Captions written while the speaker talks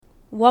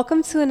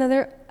Welcome to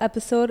another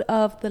episode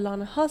of The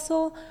Lana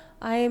Hustle.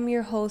 I am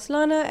your host,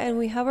 Lana, and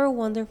we have our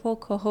wonderful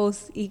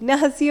co-host,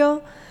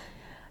 Ignacio.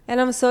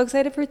 And I'm so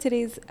excited for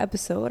today's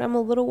episode. I'm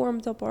a little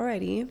warmed up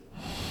already.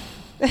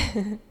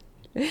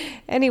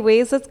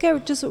 Anyways, let's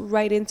get just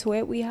right into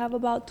it. We have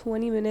about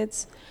 20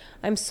 minutes.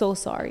 I'm so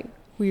sorry.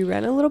 We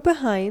ran a little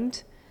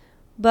behind,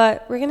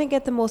 but we're going to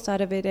get the most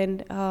out of it.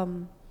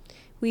 And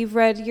we've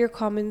read your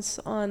comments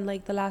on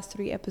like the last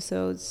 3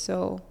 episodes,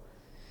 so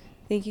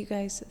thank you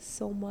guys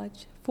so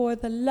much for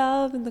the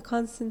love and the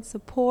constant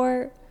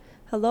support.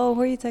 Hello, who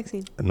are you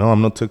texting? No,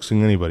 I'm not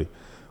texting anybody.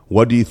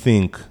 What do you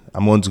think?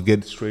 I'm going to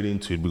get straight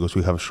into it because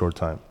we have a short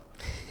time.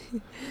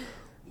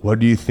 What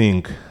do you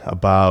think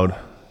about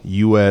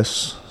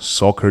U.S.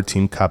 soccer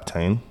team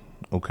captain,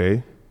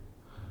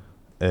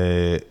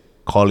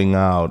 calling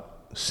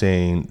out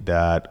saying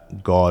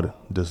that God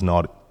does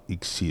not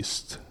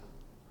exist?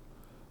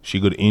 She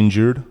got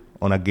injured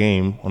on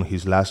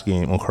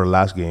her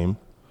last game,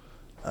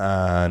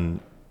 and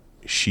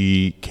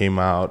she came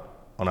out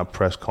on a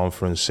press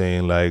conference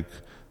saying like,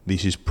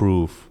 this is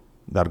proof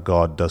that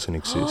God doesn't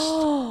exist.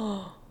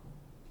 Oh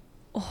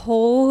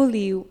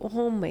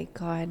my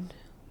God.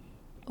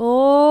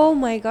 Oh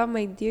my God,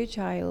 my dear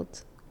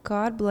child.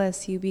 God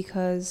bless you,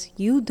 because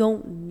you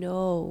don't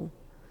know.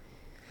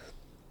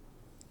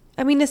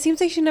 I mean, it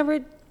seems like she never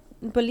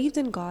believed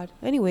in God.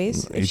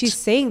 Anyways, if she's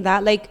saying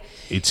that, like,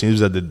 it seems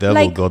that the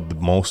devil got the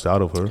most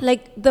out of her.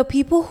 Like, the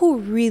people who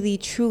really,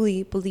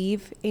 truly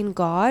believe in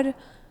God,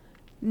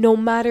 no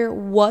matter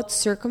what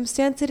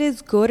circumstance it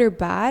is, good or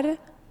bad,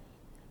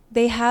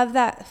 they have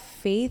that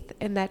faith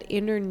and that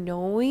inner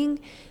knowing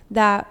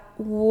that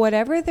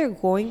whatever they're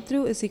going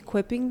through is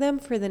equipping them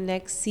for the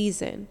next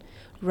season,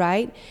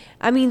 right?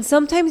 I mean,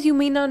 sometimes you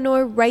may not know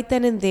it right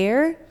then and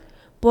there,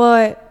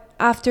 but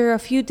after a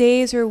few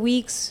days or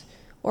weeks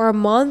or a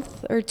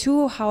month or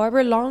 2,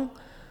 however long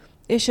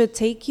it should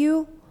take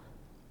you,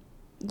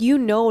 you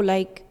know,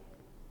 like,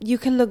 you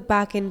can look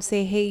back and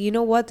say, hey, you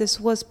know what? This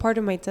was part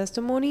of my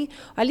testimony.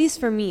 At least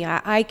for me,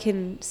 I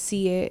can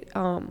see it.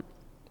 And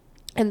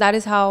that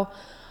is how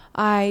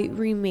I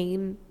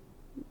remain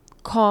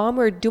calm,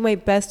 or do my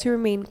best to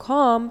remain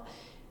calm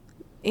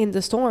in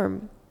the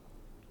storm.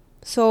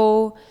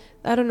 So,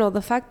 I don't know.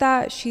 The fact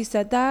that she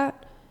said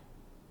that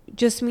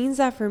just means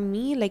that for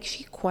me, like,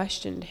 she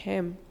questioned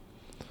him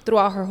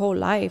throughout her whole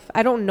life.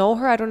 I don't know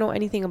her. I don't know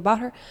anything about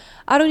her.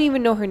 I don't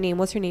even know her name.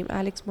 What's her name?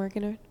 Alex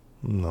Morgan?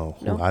 No.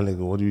 Alex,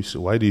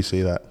 why do you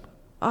say that?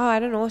 I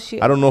don't know.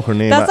 I don't know her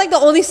name. That's like the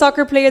only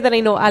soccer player that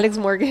I know, Alex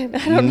Morgan.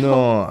 I don't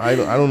know. I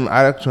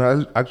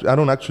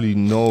don't actually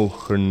know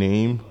her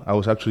name. I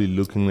was actually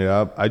looking it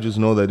up. I just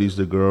know that it's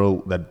the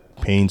girl that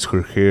paints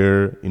her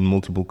hair in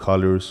multiple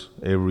colors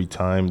every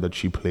time that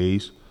she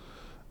plays.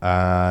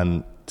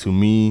 And to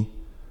me,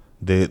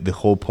 the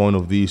whole point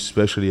of this,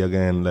 especially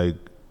again, like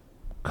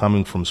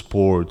coming from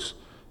sports,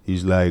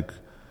 is like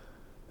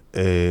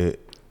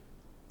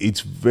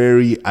it's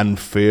very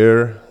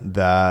unfair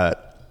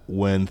that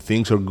when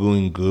things are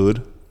going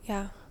good,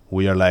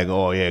 we are like,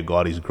 oh yeah,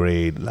 God is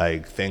great,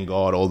 like thank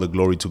God, all the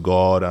glory to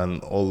God,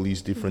 and all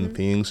these different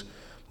things.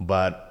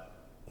 But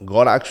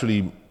God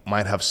actually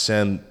might have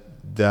sent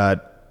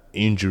that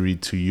injury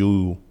to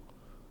you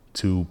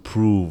to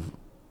prove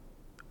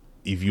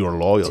if you're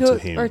loyal to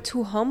Him, or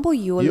to humble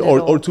you a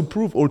little, or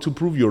to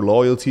prove your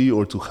loyalty,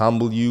 or to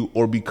humble you,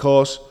 or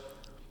because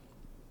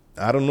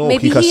I don't know,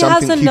 maybe he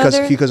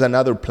has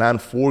another plan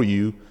for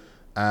you.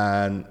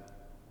 And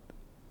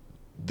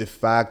the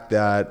fact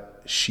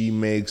that she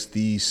makes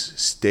this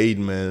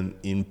statement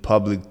in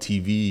public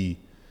TV,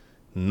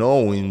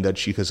 knowing that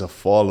she has a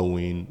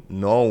following,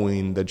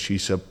 knowing that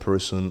she's a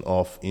person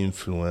of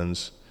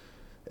influence,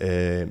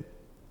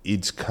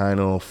 it's kind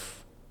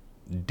of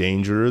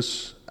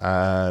dangerous,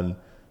 and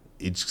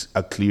it's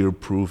a clear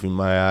proof in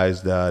my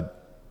eyes that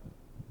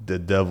the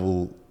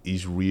devil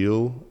is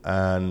real,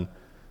 and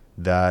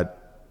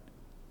that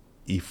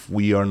if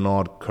we are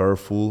not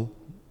careful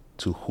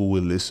to who we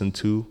listen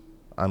to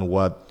and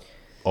what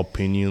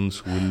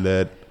opinions we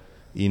let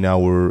in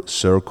our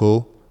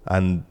circle,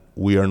 and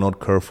we are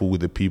not careful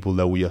with the people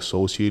that we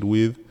associate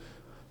with,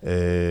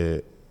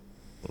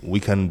 we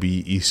can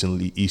be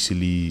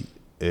easily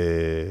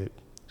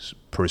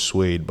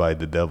persuaded by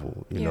the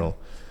devil, you know.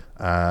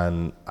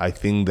 And I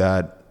think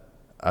that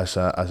as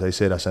I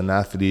said, as an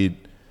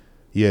athlete,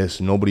 yes,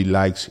 nobody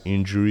likes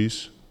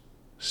injuries.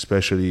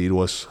 Especially, it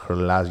was her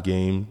last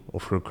game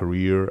of her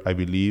career, I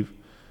believe,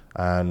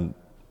 and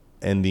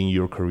ending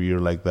your career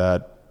like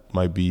that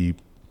might be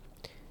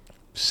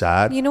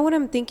sad. You know what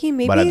I'm thinking?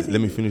 Maybe. But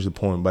let me finish the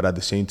point. But at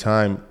the same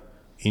time,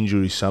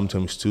 injuries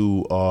sometimes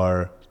too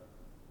are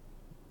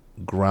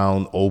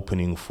ground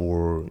opening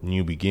for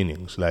new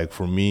beginnings. Like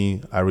for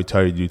me, I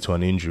retired due to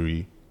an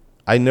injury.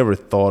 I never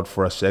thought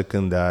for a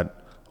second that,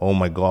 oh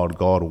my God,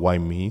 why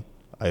me?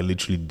 I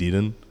literally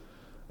didn't.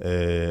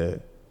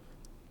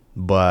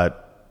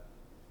 But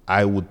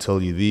I would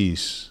tell you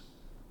this,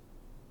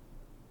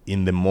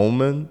 in the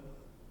moment,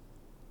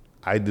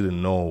 I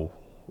didn't know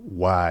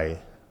why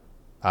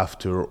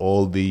after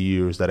all the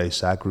years that I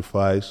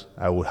sacrificed,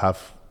 I would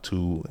have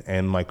to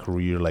end my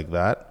career like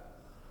that.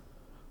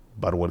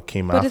 But what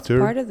came But after,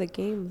 it's part of the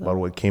game, though. but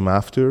what came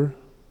after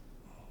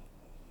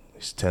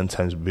is 10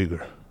 times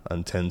bigger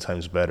and 10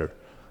 times better.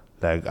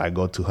 Like, I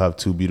got to have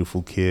 2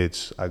 beautiful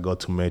kids. I got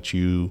to meet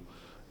you.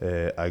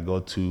 I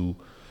got to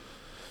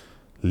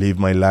live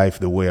my life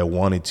the way I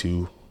wanted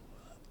to.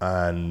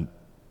 And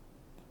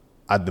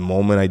at the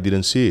moment, I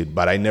didn't see it.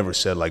 But I never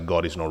said, like,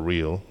 God is not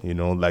real. You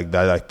know, like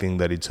that, I think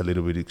that it's a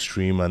little bit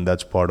extreme. And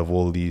that's part of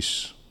all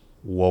this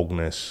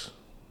wokeness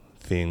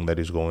thing that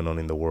is going on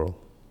in the world.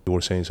 You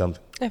were saying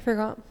something? I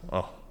forgot.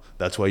 Oh,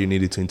 that's why you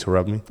needed to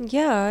interrupt me?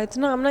 Yeah, it's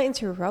not. I'm not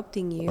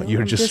interrupting you.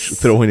 You're I'm just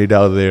throwing it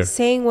out there.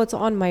 saying what's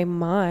on my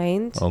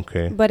mind.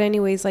 Okay. But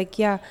anyways, like,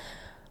 yeah,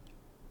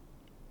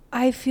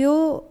 I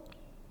feel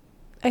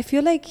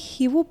like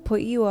he will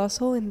put you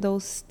also in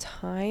those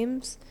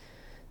times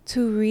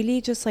to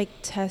really just like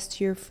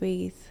test your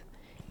faith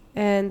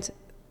and,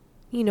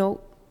 you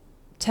know,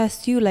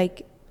 test you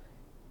like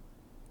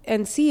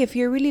and see if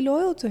you're really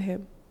loyal to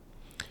him.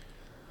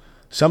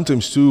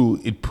 Sometimes, too,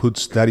 it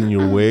puts that in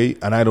your way.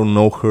 And I don't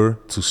know her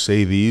to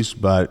say this,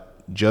 but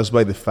just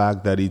by the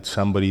fact that it's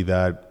somebody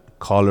that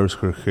colors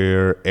her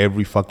hair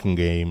every fucking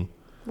game,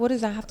 What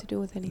does that have to do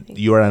with anything?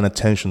 you are an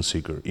attention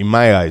seeker. In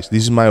my eyes,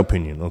 this is my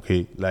opinion,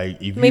 okay?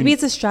 Like, if Maybe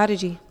it's a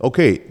strategy.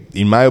 Okay,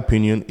 in my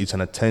opinion, it's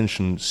an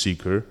attention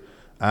seeker.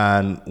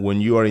 And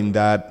when you are in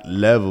that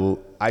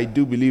level, I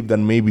do believe that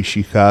maybe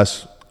she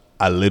has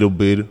a little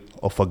bit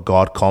of a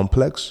God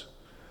complex.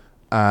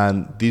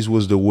 And this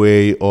was the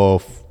way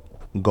of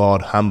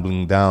God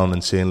humbling down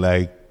and saying,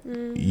 like,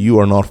 you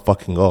are not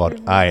fucking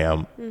God, I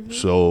am.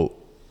 So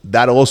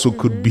that also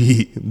could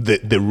be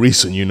the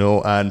reason, you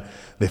know. And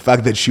the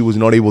fact that she was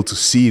not able to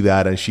see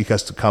that and she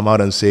has to come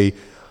out and say,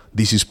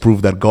 this is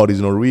proof that God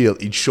is not real,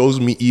 it shows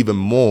me even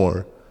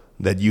more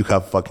that you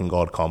have fucking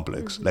God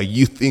complex. Like,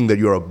 you think that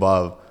you're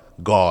above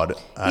God.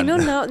 And You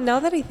know, now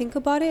that I think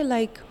about it,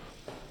 like,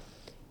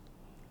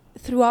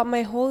 throughout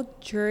my whole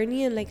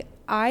journey, and like,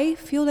 I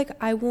feel like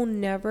I will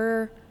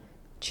never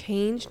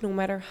change no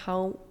matter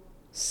how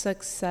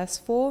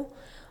successful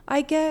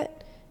I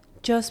get,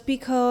 just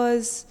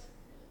because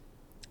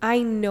I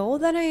know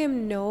that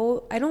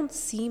I don't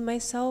see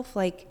myself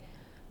like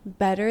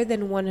better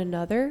than one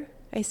another.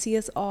 I see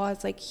us all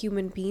as like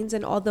human beings,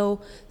 and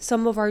although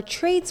some of our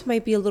traits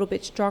might be a little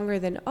bit stronger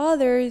than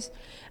others,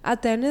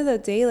 at the end of the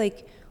day,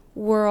 like,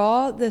 we're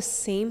all the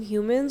same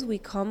humans. We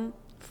come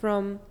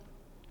from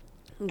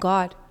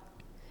God.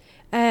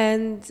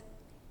 And,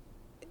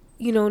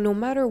 you know, no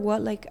matter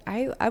what, like,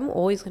 I'm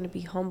always going to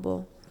be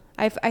humble.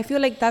 I feel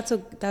like that's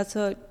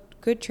a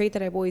good trait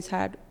that I've always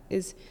had,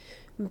 is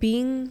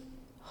being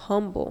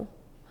humble.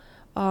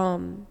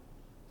 And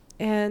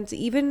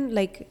even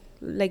like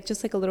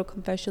just like a little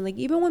confession, like,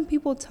 even when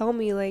people tell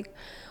me, like,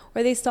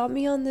 or they stop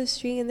me on the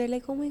street and they're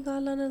like, oh my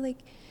God, Lana, like,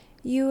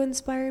 you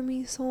inspire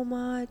me so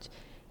much.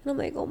 And I'm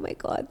like, oh my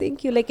God,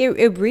 thank you. Like,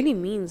 it really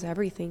means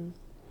everything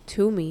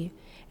to me.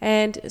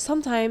 And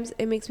sometimes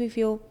it makes me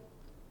feel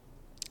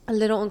a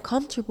little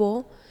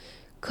uncomfortable,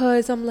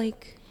 because I'm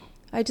like,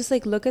 I just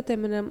like look at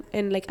them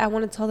and like, I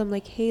want to tell them,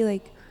 like, hey,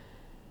 like,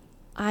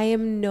 I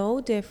am no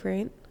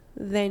different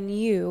than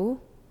you.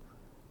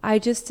 I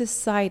just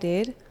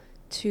decided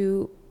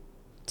to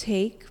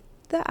take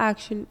the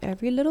action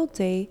every little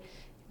day,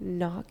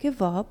 not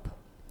give up,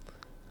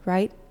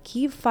 right?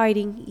 Keep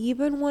fighting,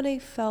 even when I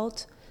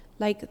felt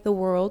like the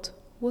world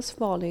was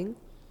falling.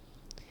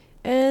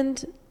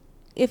 And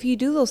if you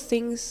do those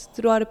things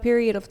throughout a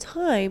period of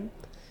time,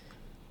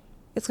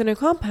 it's going to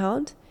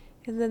compound,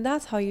 and then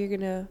that's how you're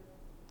going to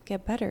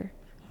get better,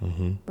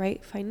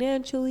 right?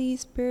 Financially,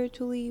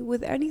 spiritually,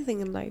 with anything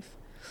in life.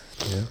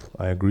 Yeah,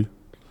 I agree.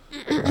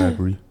 I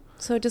agree.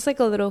 So just like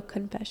a little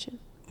confession.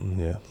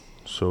 Yeah.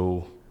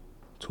 So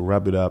to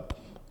wrap it up.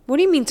 What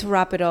do you mean to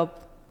wrap it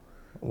up?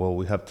 Well,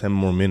 we have 10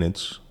 more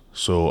minutes,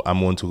 so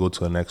I'm going to go to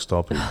the next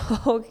topic.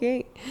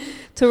 Okay.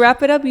 To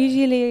wrap it up,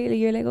 usually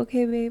you're like,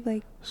 okay, babe,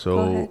 like, So,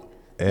 go ahead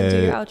and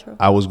do your outro.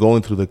 I was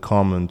going through the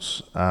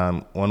comments.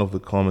 One of the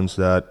comments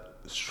that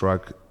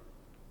struck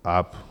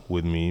up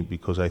with me,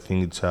 because I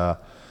think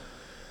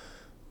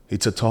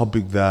it's a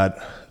topic that,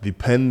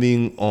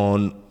 depending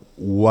on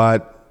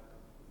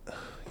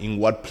in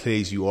what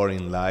place you are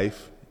in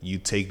life, you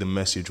take the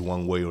message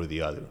one way or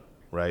the other,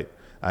 right?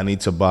 And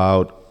it's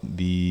about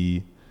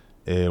the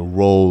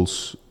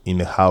roles in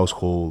the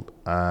household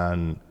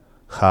and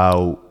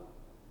how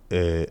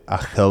a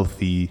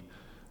healthy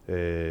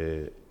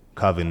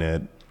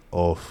covenant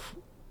of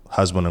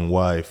husband and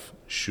wife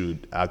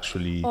should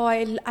actually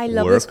I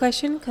love work. this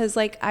question, because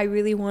like, I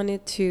really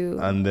wanted to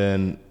And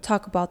then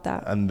talk about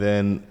that. And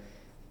then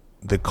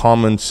the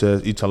comment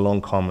says, it's a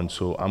long comment,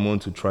 so I'm going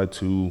to try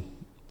to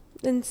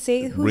And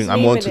say whose bring.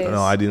 name it is.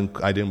 No, I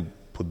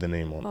didn't put the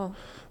name on. Oh.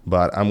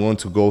 But I'm going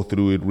to go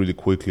through it really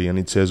quickly. And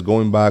it says,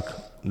 going back,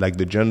 like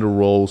the gender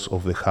roles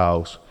of the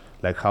house,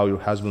 like how your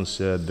husband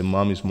said, the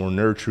mom is more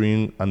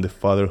nurturing and the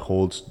father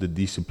holds the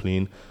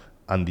discipline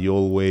and the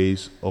old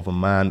ways of a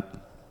man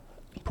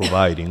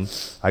providing,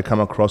 I come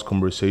across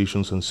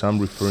conversations and some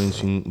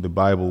referencing the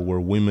Bible where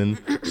women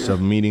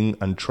submitting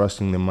and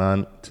trusting the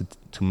man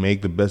to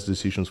make the best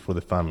decisions for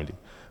the family.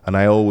 And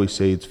I always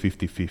say it's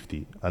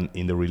 50-50 and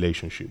in the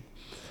relationship.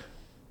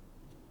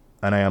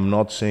 And I am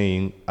not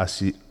saying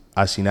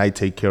as in I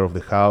take care of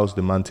the house,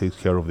 the man takes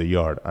care of the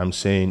yard. I'm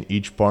saying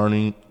each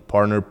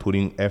partner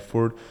putting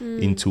effort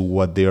into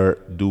what they are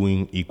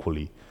doing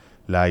equally.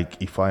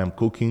 Like if I am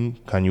cooking,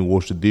 can you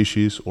wash the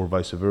dishes or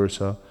vice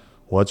versa?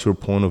 What's your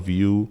point of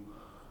view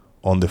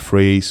on the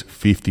phrase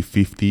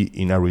 50-50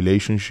 in a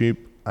relationship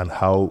and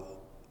how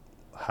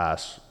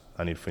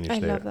and it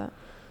finished there. I love that.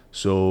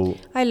 So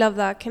I love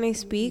that. Can I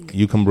speak?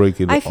 You can break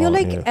it. I feel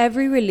like here.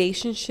 every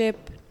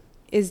relationship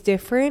is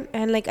different,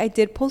 and like I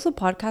did post a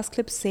podcast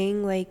clip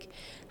saying like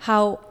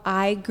how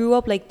I grew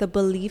up, like the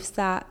beliefs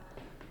that,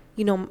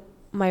 you know,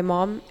 my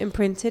mom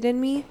imprinted in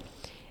me.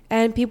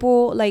 And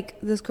people, like,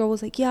 this girl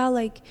was like, yeah,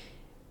 like,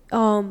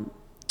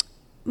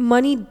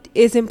 money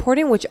is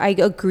important, which I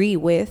agree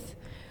with.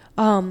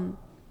 And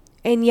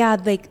yeah,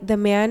 like, the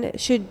man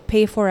should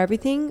pay for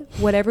everything.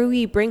 Whatever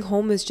we bring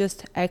home is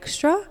just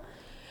extra.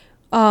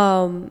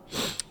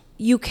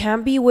 You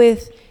can't be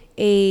with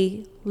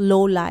a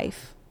low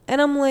life.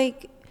 And I'm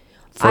like,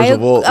 I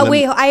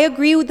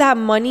agree with that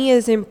money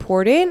is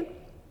important.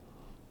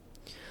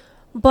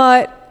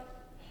 But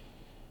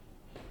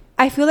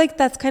I feel like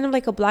that's kind of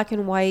like a black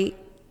and white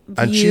view.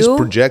 And she's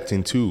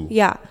projecting too.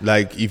 Yeah.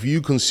 Like if you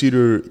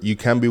consider you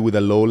can be with a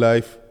low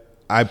life,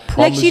 I promise.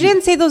 Like she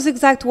didn't say those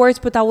exact words,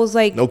 but that was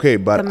like okay,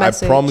 but I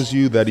promise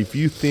you that if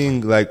you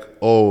think like,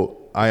 oh,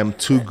 I am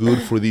too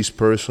good for this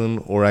person,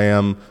 or I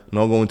am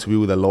not going to be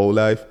with a low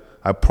life,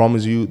 I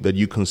promise you that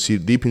you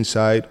consider deep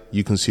inside,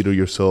 you consider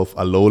yourself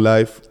a low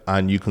life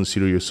and you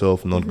consider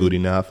yourself not good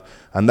enough.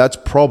 And that's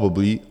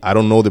probably, I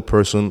don't know the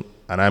person,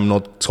 and I'm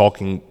not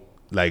talking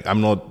like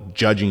I'm not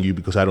judging you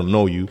because I don't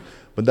know you,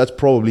 but that's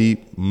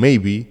probably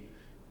maybe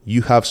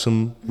you have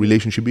some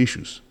relationship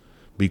issues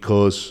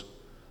because,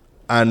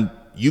 and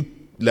you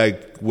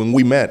like when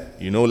we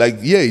met, you know, like,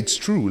 yeah, it's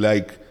true.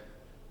 Like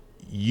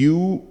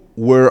you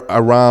were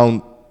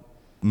around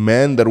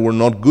men that were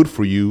not good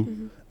for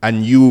you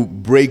and you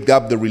break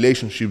up the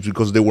relationships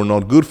because they were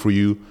not good for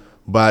you.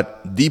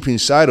 But deep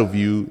inside of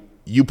you,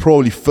 you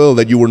probably felt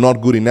that you were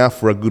not good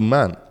enough for a good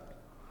man.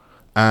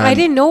 And I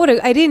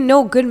didn't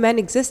know good men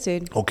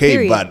existed. Okay,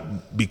 period.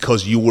 but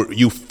because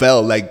you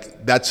felt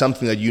like that's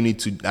something that you need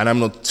to, and I'm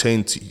not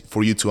saying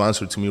for you to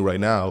answer to me right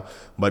now,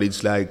 but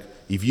it's like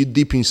if you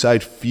deep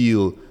inside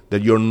feel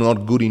that you're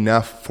not good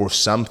enough for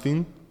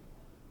something,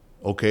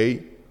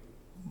 okay,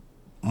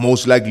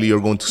 most likely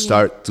you're going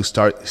to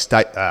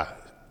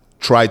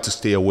try to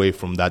stay away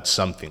from that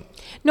something.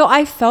 No,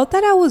 I felt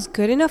that I was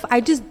good enough.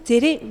 I just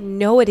didn't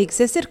know it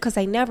existed because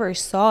I never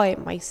saw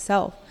it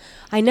myself.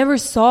 I never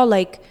saw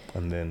like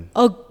I'm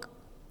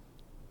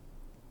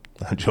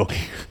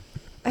joking.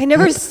 I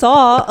never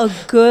saw a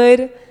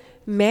good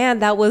man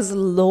that was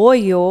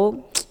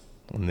loyal.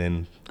 And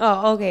then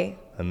okay.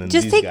 And then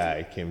this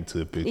guy came to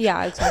the picture.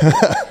 Yeah,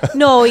 exactly.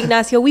 No,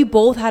 Ignacio, we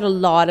both had a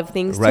lot of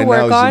things to work on.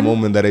 Right now is the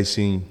moment that I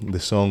sing the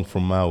song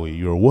from Maui.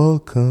 You're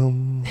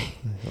welcome.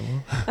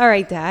 All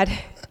right, Dad.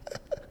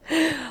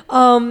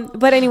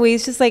 But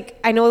anyways, just like,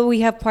 I know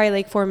we have probably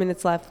like 4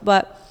 minutes left,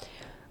 but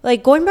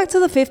like going back to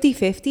the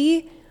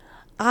 50-50,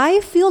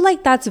 I feel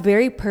like that's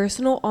very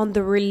personal on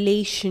the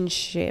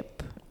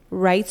relationship,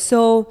 right?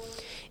 So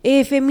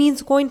if it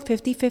means going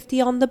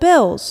 50-50 on the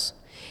bills,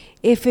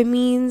 if it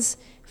means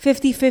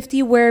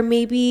 50-50 where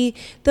maybe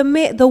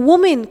the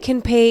woman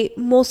can pay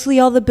mostly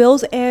all the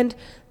bills and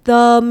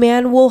the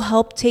man will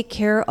help take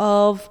care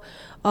of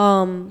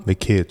the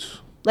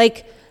kids.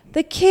 Like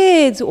the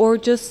kids, or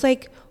just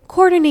like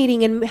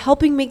coordinating and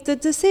helping make the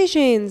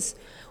decisions,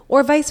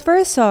 or vice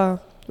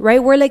versa,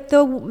 right? Where like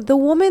the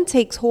woman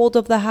takes hold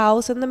of the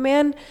house and the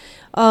man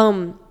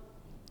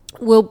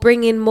will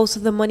bring in most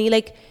of the money.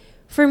 Like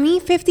for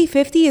me,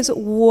 50-50 is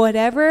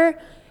whatever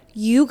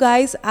you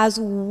guys as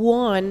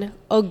one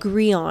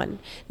agree on.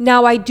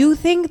 Now, I do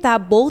think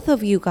that both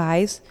of you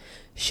guys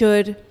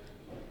should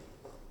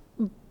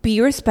be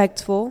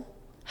respectful,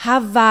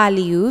 have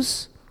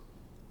values,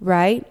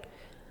 right?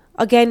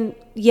 Again,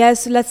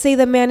 yes, let's say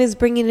the man is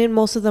bringing in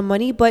most of the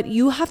money, but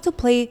you have to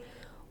play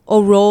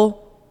a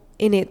role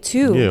in it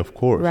too. Yeah, of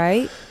course.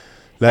 Right?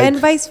 And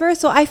vice versa.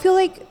 So I feel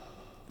like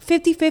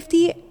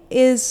 50-50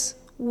 is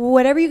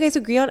whatever you guys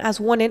agree on as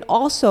one. And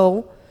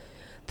also,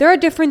 there are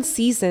different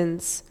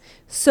seasons.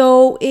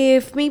 So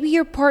if maybe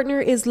your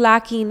partner is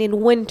lacking in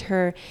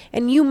winter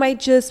and you might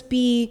just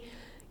be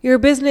your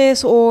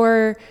business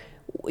or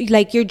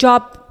like your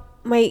job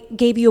might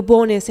give you a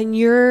bonus and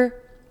you're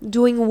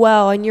doing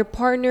well and your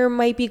partner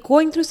might be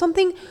going through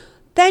something,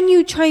 then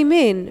you chime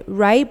in,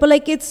 right? But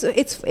like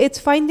it's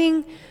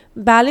finding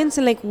balance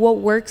and like what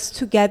works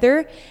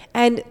together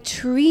and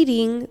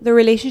treating the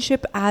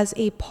relationship as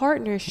a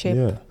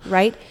partnership,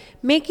 right?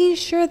 Making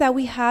sure that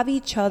we have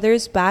each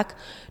other's back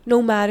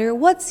no matter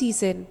what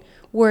season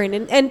we're in,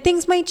 and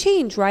things might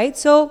change, right?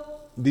 So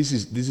this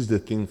is the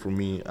thing for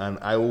me, and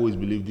I always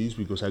believe this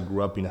because I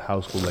grew up in a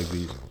household like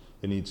this,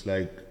 and it's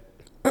like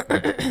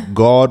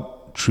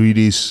God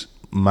treats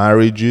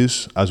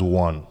marriages as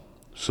one.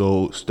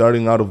 So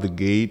starting out of the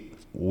gate,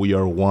 we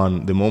are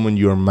one. The moment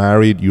you are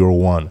married, you're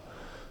one.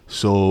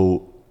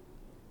 So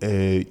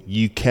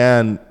you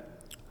can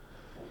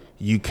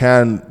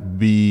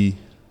be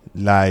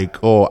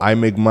like, oh, I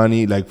make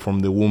money, like from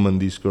the woman,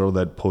 this girl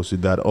that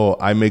posted that, oh,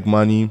 I make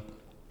money,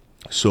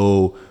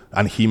 so,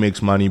 and he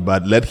makes money,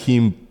 but let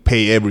him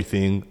pay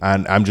everything,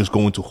 and I'm just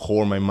going to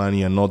hoard my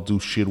money and not do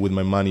shit with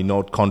my money,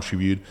 not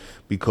contribute,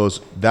 because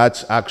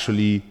that's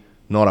actually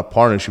not a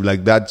partnership.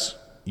 Like, that's,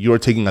 you're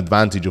taking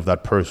advantage of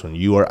that person.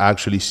 You are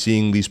actually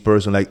seeing this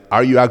person, like,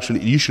 are you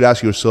actually, you should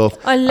ask yourself,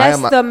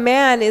 unless the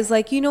man is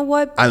like, you know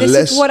what,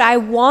 this is what I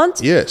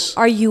want. Yes.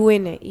 Are you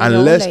in it?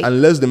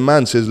 Unless the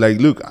man says like,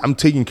 look, I'm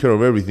taking care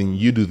of everything,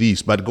 you do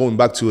this. But going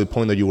back to the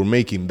point that you were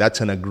making,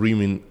 that's an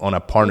agreement on a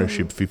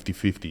partnership,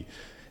 50-50.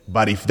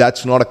 But if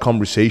that's not a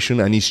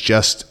conversation and it's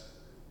just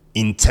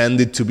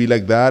intended to be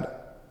like that,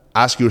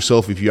 ask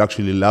yourself if you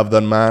actually love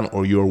that man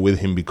or you're with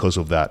him because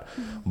of that.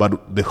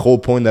 But the whole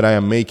point that I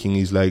am making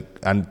is like,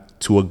 and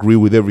to agree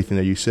with everything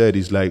that you said,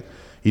 is like,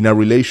 in a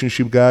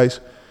relationship,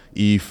 guys,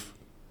 if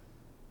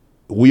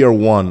we are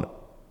one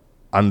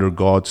under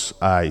God's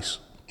eyes,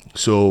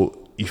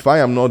 so if I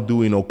am not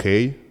doing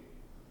okay,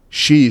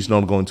 she is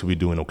not going to be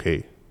doing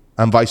okay,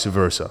 and vice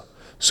versa.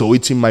 So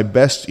it's in my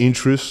best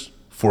interest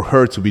for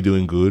her to be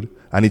doing good,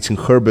 and it's in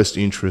her best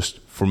interest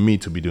for me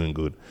to be doing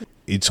good.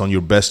 It's on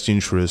your best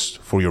interest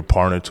for your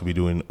partner to be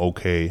doing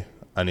okay,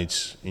 and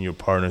it's in your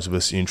partner's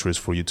best interest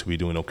for you to be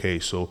doing okay.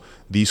 So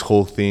this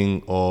whole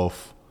thing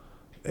of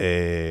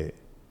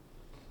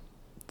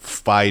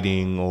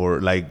fighting, or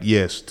like,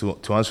 yes, to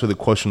answer the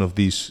question of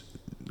this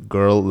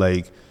girl,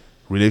 like,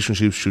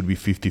 relationships should be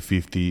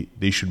 50-50.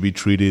 They should be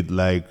treated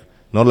like,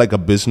 not like a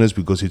business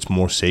because it's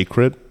more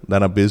sacred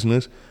than a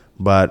business,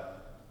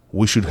 but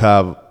we should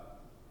have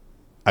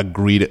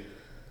agreed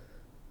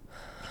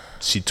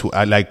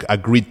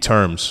agreed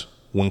terms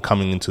when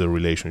coming into the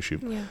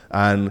relationship. Yeah.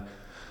 And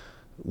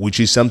which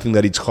is something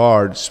that it's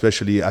hard,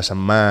 especially as a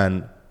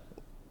man.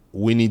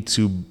 We need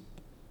to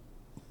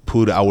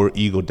put our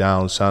ego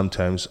down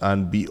sometimes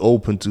and be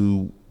open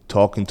to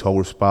talking to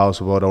our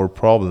spouse about our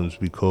problems,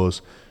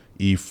 because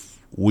if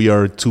we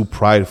are too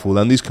prideful,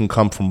 and this can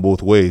come from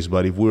both ways,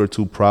 but if we are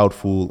too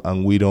proudful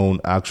and we don't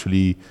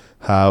actually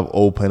have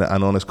open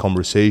and honest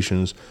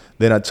conversations,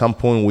 then at some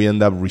point we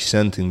end up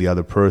resenting the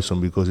other person,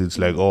 because it's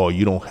like, oh,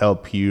 you don't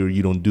help here,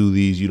 you don't do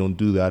this, you don't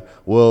do that.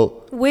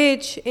 Well,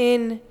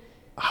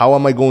 how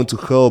am I going to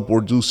help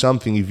or do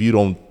something if you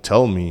don't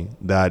tell me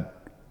that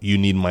you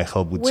need my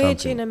help with something?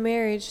 Which in a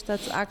marriage,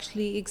 that's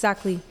actually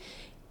exactly,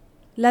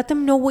 let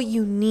them know what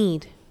you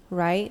need,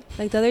 right?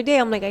 Like the other day,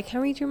 I'm like, I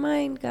can't read your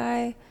mind,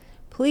 guy.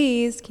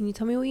 Please, can you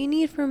tell me what you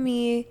need from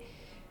me?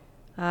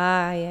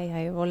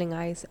 Rolling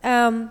eyes.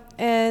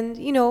 And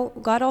you know,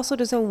 God also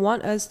doesn't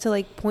want us to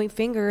like point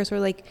fingers or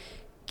like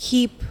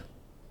keep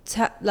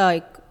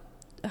like,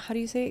 how do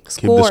you say it?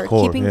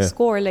 Keeping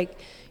score. Like,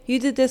 you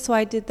did this, so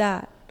I did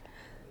that.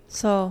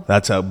 So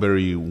that's a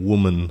very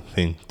woman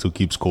thing, to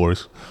keep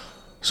scores.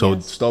 So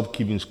yes. Stop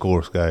keeping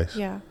scores, guys.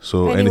 Yeah.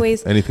 So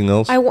anyways, anything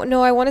else? I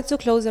wanted to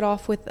close it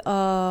off with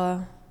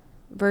a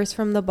verse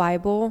from the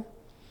Bible.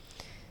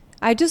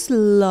 I just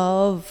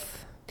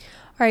love.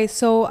 All right,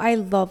 so I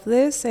love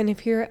this, and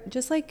if you're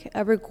just like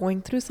ever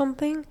going through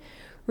something,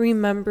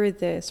 remember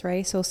this,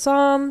 right? So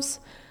Psalms,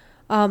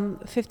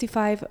 chapter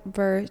 55,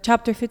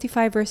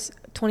 verse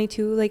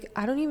 22. Like,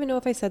 I don't even know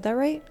if I said that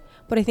right,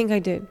 but I think I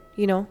did.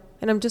 You know,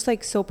 and I'm just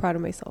like so proud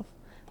of myself.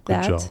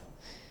 Good job.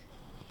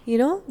 You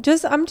know,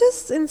 I'm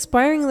just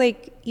inspiring,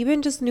 like,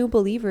 even just new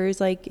believers.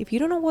 Like, if you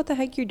don't know what the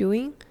heck you're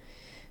doing,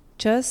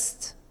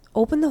 just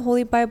open the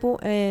Holy Bible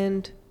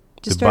and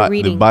just start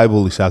reading. The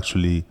Bible is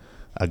actually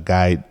a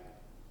guide,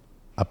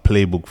 a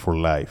playbook for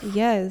life.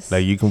 Yes.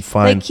 Like, you can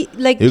find you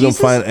can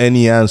find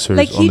any answers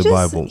on the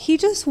Bible. He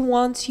just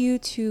wants you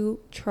to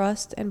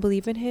trust and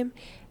believe in him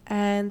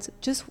and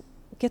just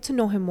get to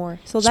know him more.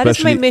 So that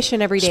is my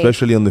mission every day.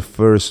 Especially on the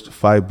first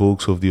 5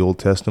 books of the Old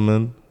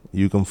Testament,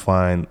 you can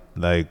find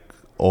like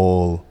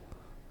all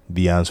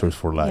the answers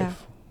for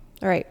life.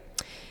 Yeah. All right.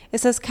 It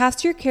says,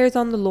 cast your cares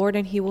on the Lord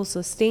and he will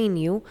sustain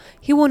you.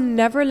 He will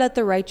never let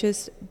the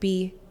righteous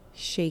be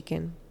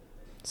shaken.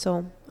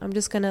 So I'm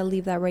just going to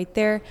leave that right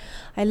there.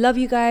 I love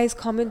you guys.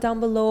 Comment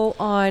down below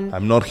on...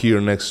 I'm not here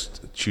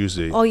next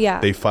Tuesday. Oh, yeah.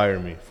 They fire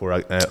me for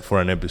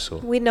an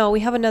episode. We know.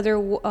 We have another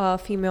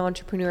female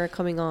entrepreneur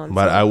coming on.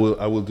 But so.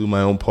 I will do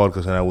my own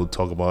podcast and I will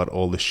talk about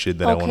all the shit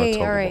that I want to talk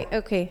about. All right.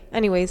 Okay.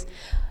 Anyways,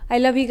 I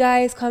love you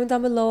guys. Comment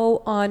down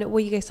below on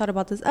what you guys thought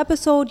about this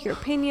episode, your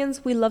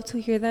opinions. We love to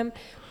hear them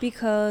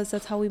because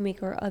that's how we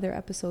make our other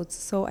episodes.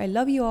 So I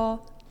love you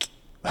all.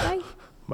 Bye.